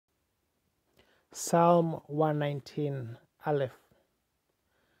Psalm 119, Aleph.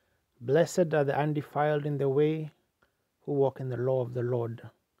 Blessed are the undefiled in the way, who walk in the law of the Lord.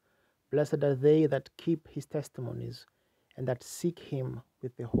 Blessed are they that keep his testimonies, and that seek him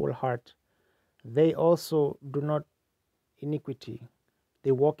with the whole heart. They also do not iniquity,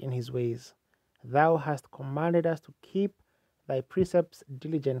 they walk in his ways. Thou hast commanded us to keep thy precepts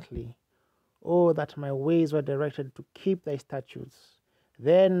diligently. Oh, that my ways were directed to keep thy statutes.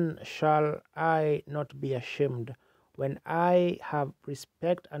 Then shall I not be ashamed. When I have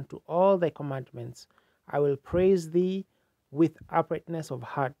respect unto all thy commandments, I will praise thee with uprightness of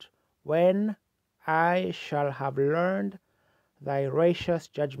heart. When I shall have learned thy righteous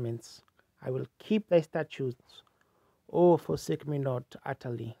judgments, I will keep thy statutes. Oh, forsake me not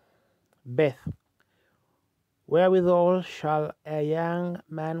utterly. Beth. Wherewithal shall a young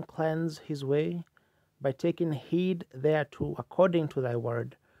man cleanse his way? By taking heed thereto according to thy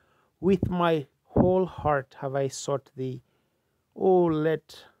word. With my whole heart have I sought thee. O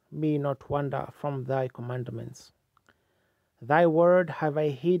let me not wander from thy commandments. Thy word have I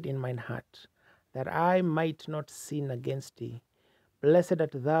hid in mine heart, that I might not sin against thee. Blessed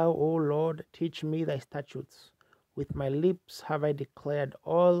art thou, O Lord, teach me thy statutes. With my lips have I declared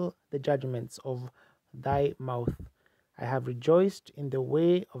all the judgments of thy mouth. I have rejoiced in the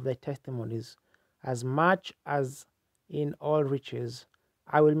way of thy testimonies, as much as in all riches.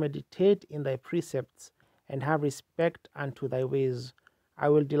 I will meditate in thy precepts, and have respect unto thy ways. I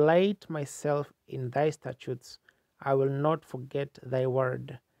will delight myself in thy statutes. I will not forget thy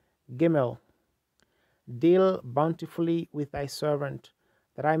word. Gimel. Deal bountifully with thy servant,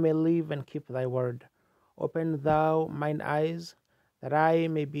 that I may live and keep thy word. Open thou mine eyes, that I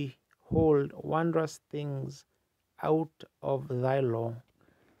may behold wondrous things out of thy law.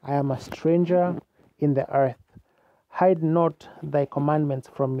 I am a stranger in the earth. Hide not thy commandments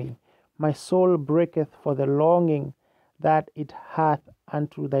from me. My soul breaketh for the longing that it hath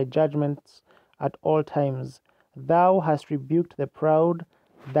unto thy judgments at all times. Thou hast rebuked the proud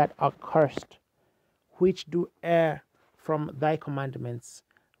that are cursed, which do err from thy commandments.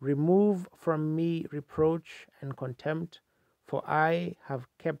 Remove from me reproach and contempt, for I have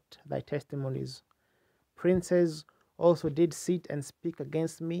kept thy testimonies. Princes also did sit and speak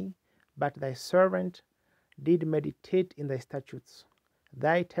against me, but thy servant did meditate in thy statutes.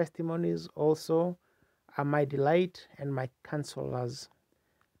 Thy testimonies also are my delight and my counselors.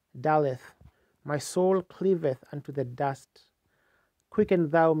 Daleth, my soul cleaveth unto the dust. Quicken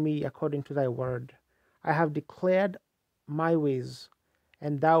thou me according to thy word. I have declared my ways,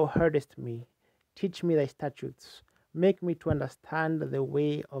 and thou heardest me. Teach me thy statutes. Make me to understand the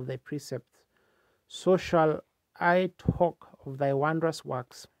way of thy precepts. So shall I talk of thy wondrous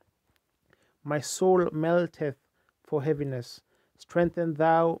works. My soul melteth for heaviness. Strengthen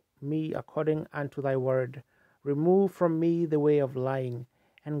thou me according unto thy word. Remove from me the way of lying,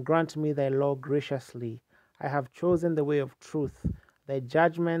 and grant me thy law graciously. I have chosen the way of truth. Thy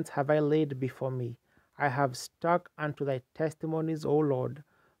judgments have I laid before me. I have stuck unto thy testimonies, O Lord.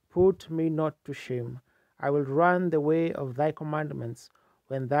 Put me not to shame. I will run the way of thy commandments.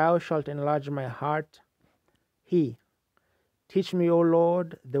 When thou shalt enlarge my heart, teach me, O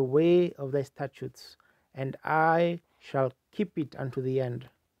Lord, the way of thy statutes, and I shall keep it unto the end.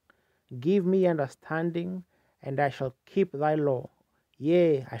 Give me understanding, and I shall keep thy law.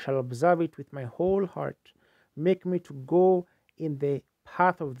 Yea, I shall observe it with my whole heart. Make me to go in the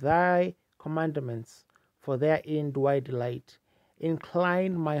path of thy commandments, for therein do I delight.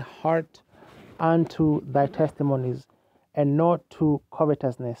 Incline my heart unto thy testimonies, and not to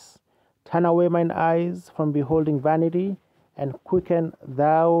covetousness. Turn away mine eyes from beholding vanity, and quicken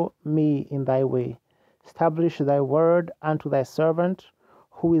thou me in thy way. Establish thy word unto thy servant,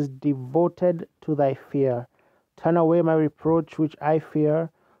 who is devoted to thy fear. Turn away my reproach which I fear,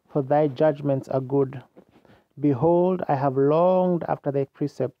 for thy judgments are good. Behold, I have longed after thy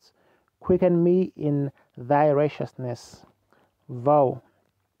precepts. Quicken me in thy righteousness. Vow.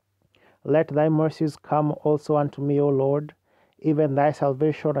 Let thy mercies come also unto me, O Lord, even thy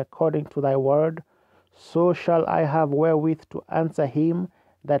salvation according to thy word. So shall I have wherewith to answer him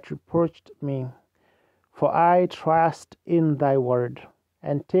that reproached me. For I trust in thy word,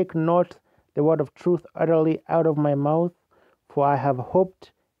 and take not the word of truth utterly out of my mouth, for I have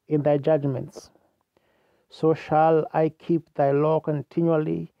hoped in thy judgments. So shall I keep thy law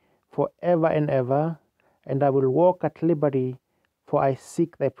continually, for ever and ever, and I will walk at liberty, for I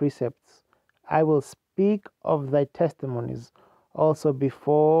seek thy precepts. I will speak of thy testimonies also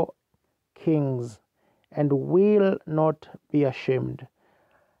before kings, and will not be ashamed.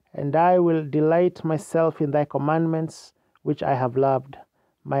 And I will delight myself in thy commandments, which I have loved.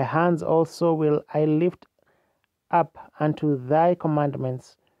 My hands also will I lift up unto thy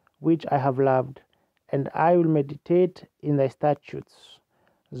commandments, which I have loved, and I will meditate in thy statutes.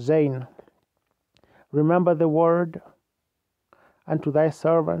 Zain. Remember the word unto thy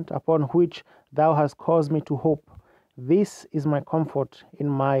servant, upon which thou hast caused me to hope. This is my comfort in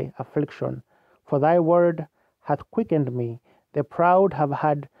my affliction. For thy word hath quickened me. The proud have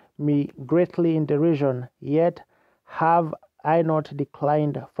had me greatly in derision, yet have I not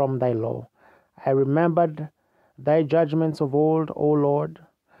declined from thy law. I remembered thy judgments of old, O Lord,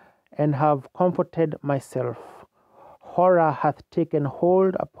 and have comforted myself. Horror hath taken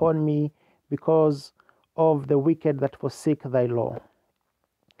hold upon me because of the wicked that forsake thy law.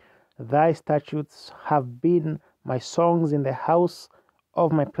 Thy statutes have been my songs in the house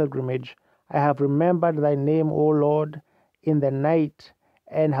of my pilgrimage. I have remembered thy name, O Lord, in the night,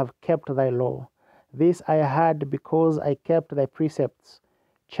 and have kept thy law. This I had because I kept thy precepts.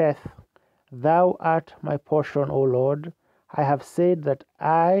 Cheth, thou art my portion, O Lord. I have said that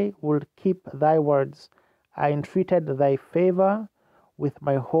I would keep thy words. I entreated thy favor with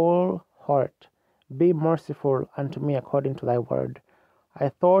my whole heart. Be merciful unto me according to thy word. I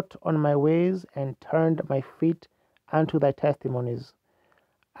thought on my ways and turned my feet unto thy testimonies.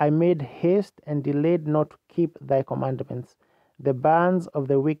 I made haste and delayed not to keep thy commandments. The bands of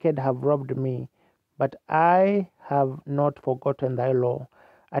the wicked have robbed me, but I have not forgotten thy law.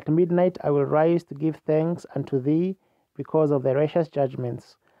 At midnight I will rise to give thanks unto thee because of thy righteous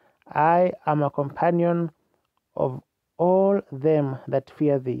judgments. I am a companion of all them that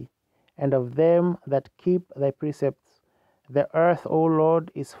fear thee, and of them that keep thy precepts. The earth, O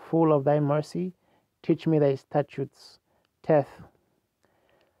Lord, is full of thy mercy. Teach me thy statutes. Teth,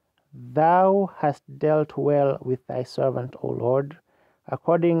 thou hast dealt well with thy servant, O Lord,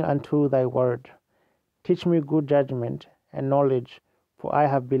 according unto thy word. Teach me good judgment and knowledge, for I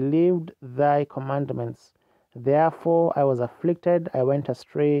have believed thy commandments. Therefore I was afflicted, I went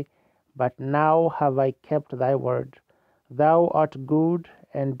astray, but now have I kept thy word. Thou art good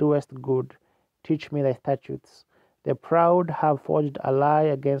and doest good. Teach me thy statutes. The proud have forged a lie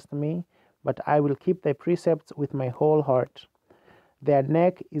against me, but I will keep thy precepts with my whole heart. Their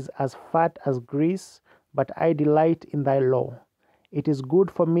neck is as fat as grease, but I delight in thy law. It is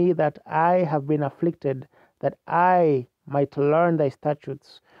good for me that I have been afflicted, that I might learn thy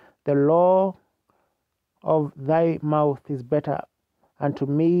statutes. The law of thy mouth is better unto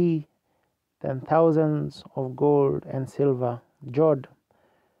me than thousands of gold and silver. Jod,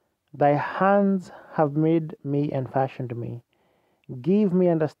 thy hands have made me and fashioned me. Give me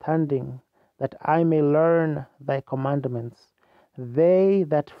understanding, that I may learn thy commandments. They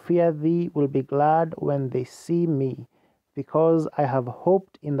that fear thee will be glad when they see me, because I have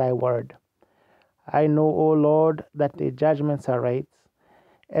hoped in thy word. I know, O Lord, that thy judgments are right,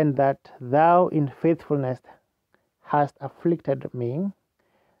 and that thou in faithfulness hast afflicted me.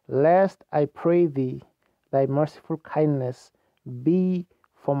 Lest, I pray thee, thy merciful kindness be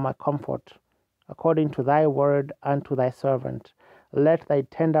for my comfort, according to thy word unto thy servant. Let thy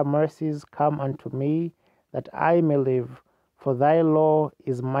tender mercies come unto me, that I may live, for thy law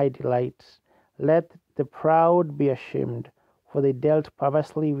is my delight. Let the proud be ashamed, for they dealt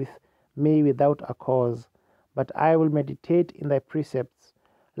perversely with me without a cause. But I will meditate in thy precepts.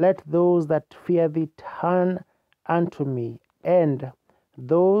 Let those that fear thee turn unto me, and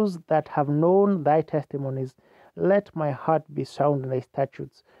those that have known thy testimonies, let my heart be sound in thy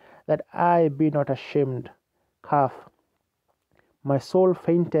statutes, that I be not ashamed. Kaf. My soul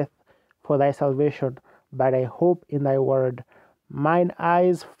fainteth for thy salvation, but I hope in thy word. Mine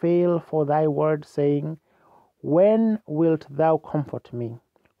eyes fail for thy word, saying, when wilt thou comfort me?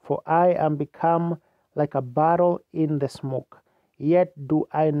 For I am become like a barrel in the smoke, yet do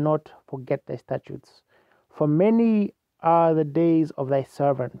I not forget thy statutes. For many are the days of thy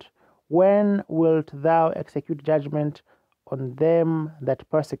servant. When wilt thou execute judgment on them that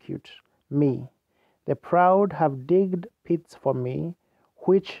persecute me? The proud have digged pits for me,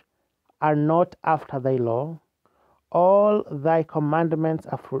 which are not after thy law. All thy commandments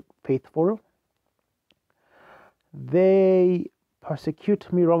are faithful. They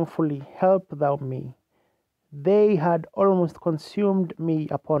persecute me wrongfully. Help thou me. They had almost consumed me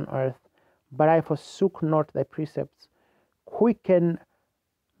upon earth, but I forsook not thy precepts. Quicken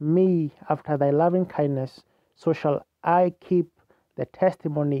me after thy loving kindness, so shall I keep the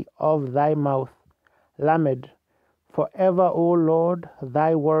testimony of thy mouth. Lamed, forever, O Lord,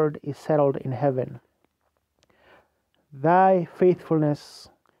 thy word is settled in heaven. Thy faithfulness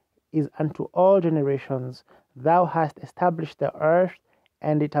is unto all generations. Thou hast established the earth,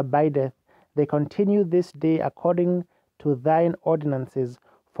 and it abideth. They continue this day according to thine ordinances.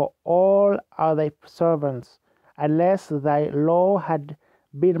 for all are thy servants. Unless thy law had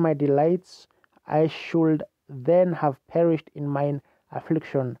been my delights, I should then have perished in mine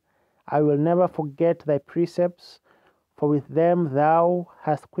affliction. I will never forget thy precepts, for with them thou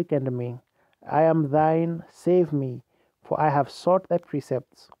hast quickened me. I am thine, save me, for I have sought thy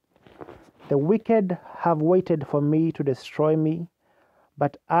precepts. The wicked have waited for me to destroy me,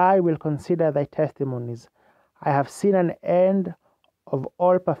 but I will consider thy testimonies. I have seen an end of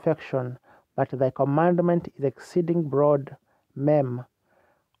all perfection, but thy commandment is exceeding broad. Mem.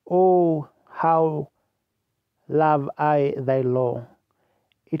 Oh, how love I thy law!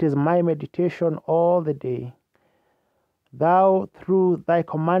 It is my meditation all the day. Thou, through thy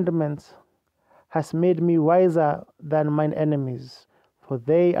commandments, hast made me wiser than mine enemies, for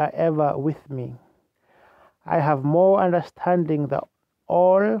they are ever with me. I have more understanding than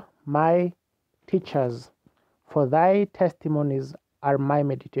all my teachers, for thy testimonies are my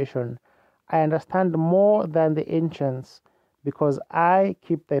meditation. I understand more than the ancients, because I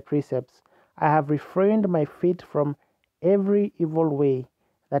keep thy precepts. I have refrained my feet from every evil way,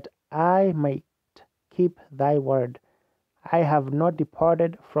 that I might keep thy word. I have not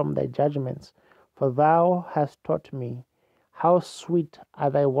departed from thy judgments, for thou hast taught me. How sweet are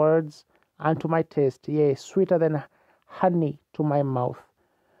thy words unto my taste, yea, sweeter than honey to my mouth.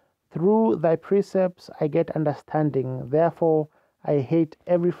 Through thy precepts I get understanding, therefore I hate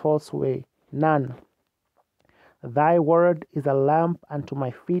every false way. None. Thy word is a lamp unto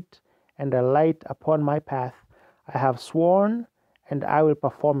my feet, and a light upon my path. I have sworn, and I will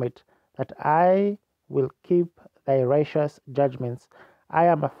perform it, that I will keep thy righteous judgments. I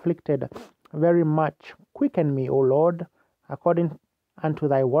am afflicted very much. Quicken me, O Lord, according unto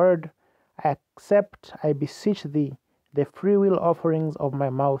thy word. I accept, I beseech thee, the freewill offerings of my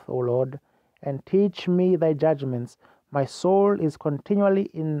mouth, O Lord, and teach me thy judgments. My soul is continually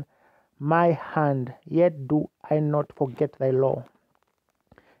in my hand, yet do I not forget thy law.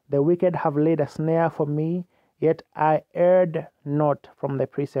 The wicked have laid a snare for me, yet I erred not from thy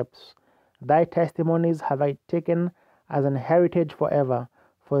precepts. Thy testimonies have I taken as an heritage forever,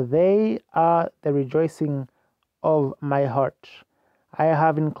 for they are the rejoicing of my heart. I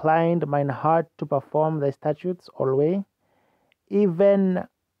have inclined mine heart to perform thy statutes always, even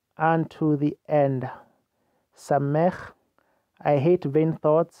unto the end. Samech, I hate vain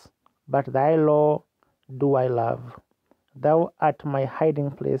thoughts, but thy law do I love. Thou art my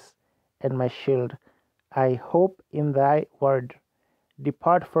hiding place and my shield. I hope in thy word.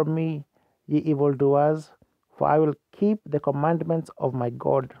 Depart from me, ye evildoers, for I will keep the commandments of my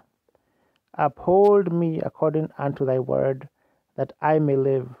God. Uphold me according unto thy word, that I may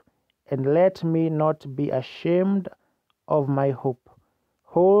live, and let me not be ashamed of my hope.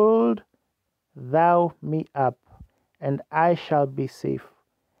 Hold thou me up, and I shall be safe,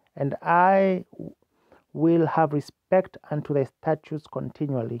 and I will have respect unto thy statutes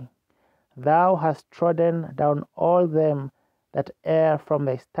continually. Thou hast trodden down all them that err from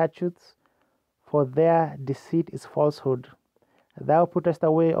thy statutes, for their deceit is falsehood. Thou puttest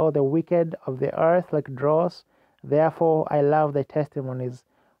away all the wicked of the earth like dross. Therefore I love thy testimonies.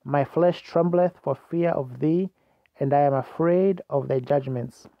 My flesh trembleth for fear of thee, and I am afraid of thy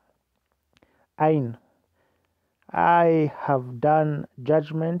judgments. Ain. I have done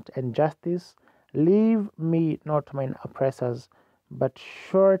judgment and justice. Leave me not mine oppressors, but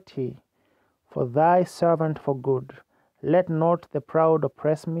surety for thy servant for good. Let not the proud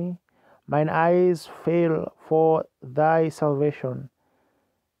oppress me. Mine eyes fail for thy salvation,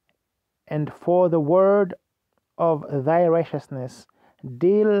 and for the word of thy righteousness.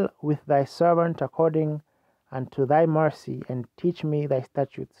 Deal with thy servant according unto thy mercy, and teach me thy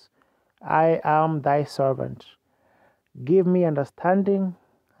statutes. I am thy servant. Give me understanding,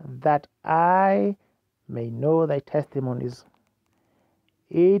 that I may know thy testimonies.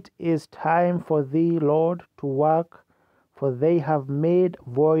 It is time for thee, Lord, to work, for they have made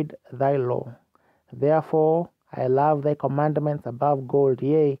void thy law. Therefore I love thy commandments above gold,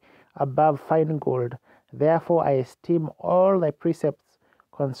 yea, above fine gold. Therefore I esteem all thy precepts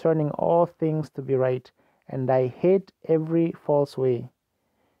concerning all things to be right, and I hate every false way.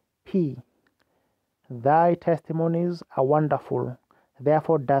 P. Thy testimonies are wonderful,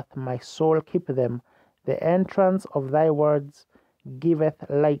 therefore doth my soul keep them. The entrance of thy words giveth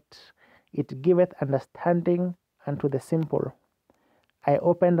light, it giveth understanding unto the simple. I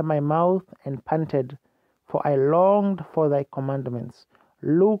opened my mouth and panted, for I longed for thy commandments.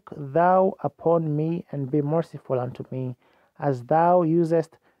 Look thou upon me, and be merciful unto me, as thou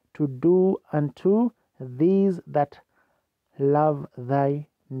usest to do unto these that love thy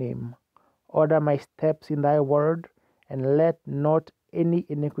name. Order my steps in thy word, and let not any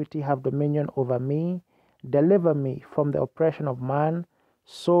iniquity have dominion over me. Deliver me from the oppression of man,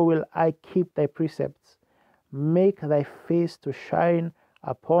 so will I keep thy precepts. Make thy face to shine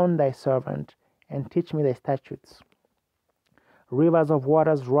upon thy servant, and teach me thy statutes. Rivers of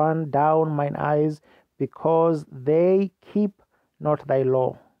waters run down mine eyes, because they keep not thy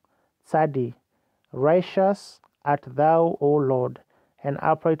law. Sadi, righteous art thou, O Lord, and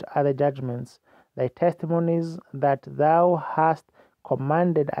upright are thy judgments. Thy testimonies that thou hast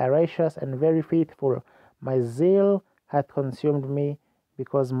commanded are righteous and very faithful. My zeal hath consumed me,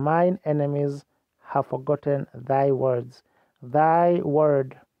 because mine enemies have forgotten thy words. Thy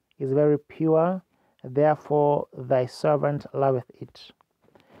word is very pure, therefore thy servant loveth it.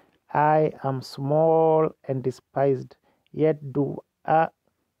 I am small and despised, yet do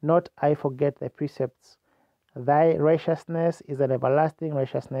not I forget thy precepts. Thy righteousness is an everlasting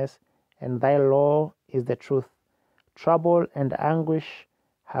righteousness, and thy law is the truth. Trouble and anguish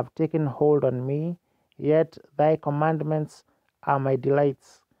have taken hold on me, yet thy commandments are my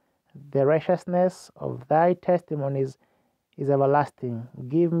delights. The righteousness of thy testimonies is everlasting.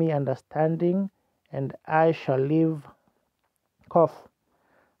 Give me understanding, and I shall live. Cough.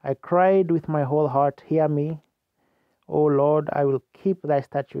 I cried with my whole heart, hear me. O Lord, I will keep thy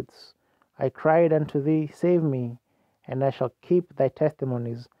statutes. I cried unto thee, save me, and I shall keep thy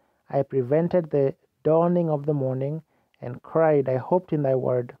testimonies. I prevented the dawning of the morning, and cried, I hoped in thy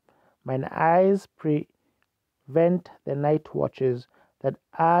word. Mine eyes prevent the night watches, that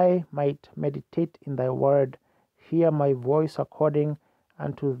I might meditate in thy word. Hear my voice according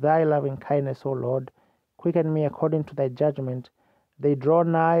unto thy loving kindness, O Lord. Quicken me according to thy judgment. They draw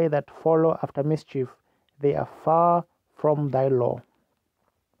nigh that follow after mischief. They are far from thy law.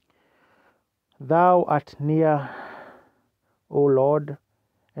 Thou art near, O Lord,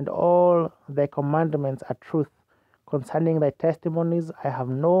 and all thy commandments are truth. Concerning thy testimonies I have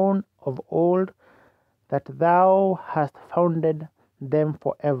known of old, that thou hast founded them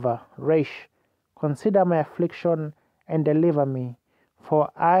forever. Resh, consider my affliction and deliver me, for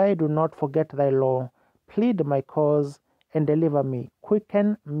I do not forget thy law. Plead my cause and deliver me.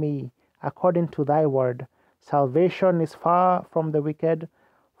 Quicken me according to thy word. Salvation is far from the wicked,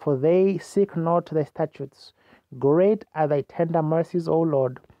 for they seek not thy statutes. Great are thy tender mercies, O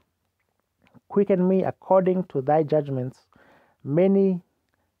Lord. Quicken me according to thy judgments. Many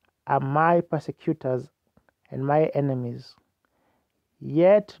are my persecutors and my enemies.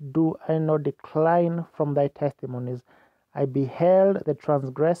 Yet do I not decline from thy testimonies. I beheld the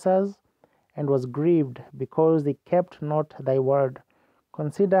transgressors and was grieved, because they kept not thy word.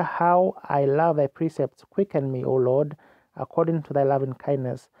 Consider how I love thy precepts. Quicken me, O Lord, according to thy loving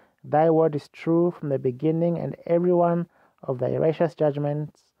kindness. Thy word is true from the beginning, and every one of thy righteous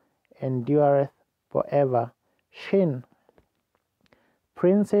judgments endureth forever. Shin.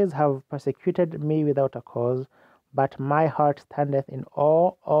 Princes have persecuted me without a cause, but my heart standeth in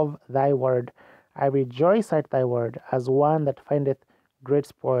awe of thy word. I rejoice at thy word, as one that findeth great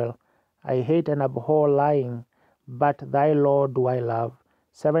spoil. I hate and abhor lying, but thy law do I love.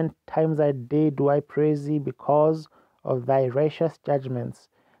 7 times a day do I praise thee, because of thy righteous judgments.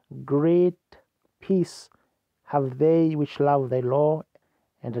 Great peace have they which love thy law,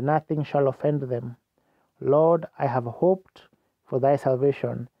 and nothing shall offend them. Lord, I have hoped for thy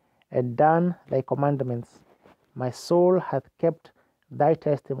salvation, and done thy commandments. My soul hath kept thy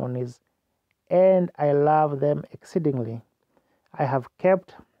testimonies, and I love them exceedingly. I have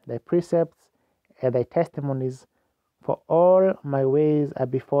kept thy precepts and thy testimonies, for all my ways are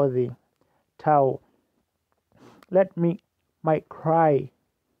before thee. Tau, let me my cry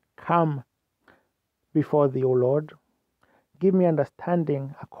come before thee, O Lord. Give me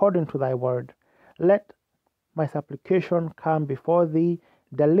understanding according to thy word. Let my supplication come before thee.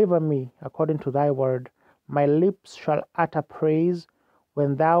 Deliver me according to thy word. My lips shall utter praise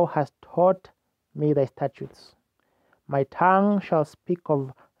when thou hast taught me thy statutes. My tongue shall speak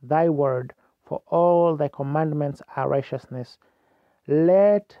of thy word, for all thy commandments are righteousness.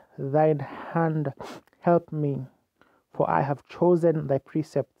 Let thine hand help me, for I have chosen thy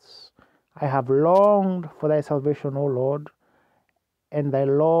precepts. I have longed for thy salvation, O Lord, and thy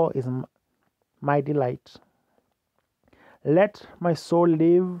law is my delight. Let my soul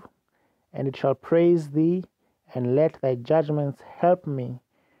live, and it shall praise thee, and let thy judgments help me.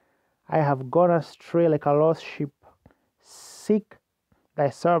 I have gone astray like a lost sheep. Seek thy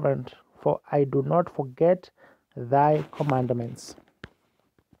servant, for I do not forget thy commandments.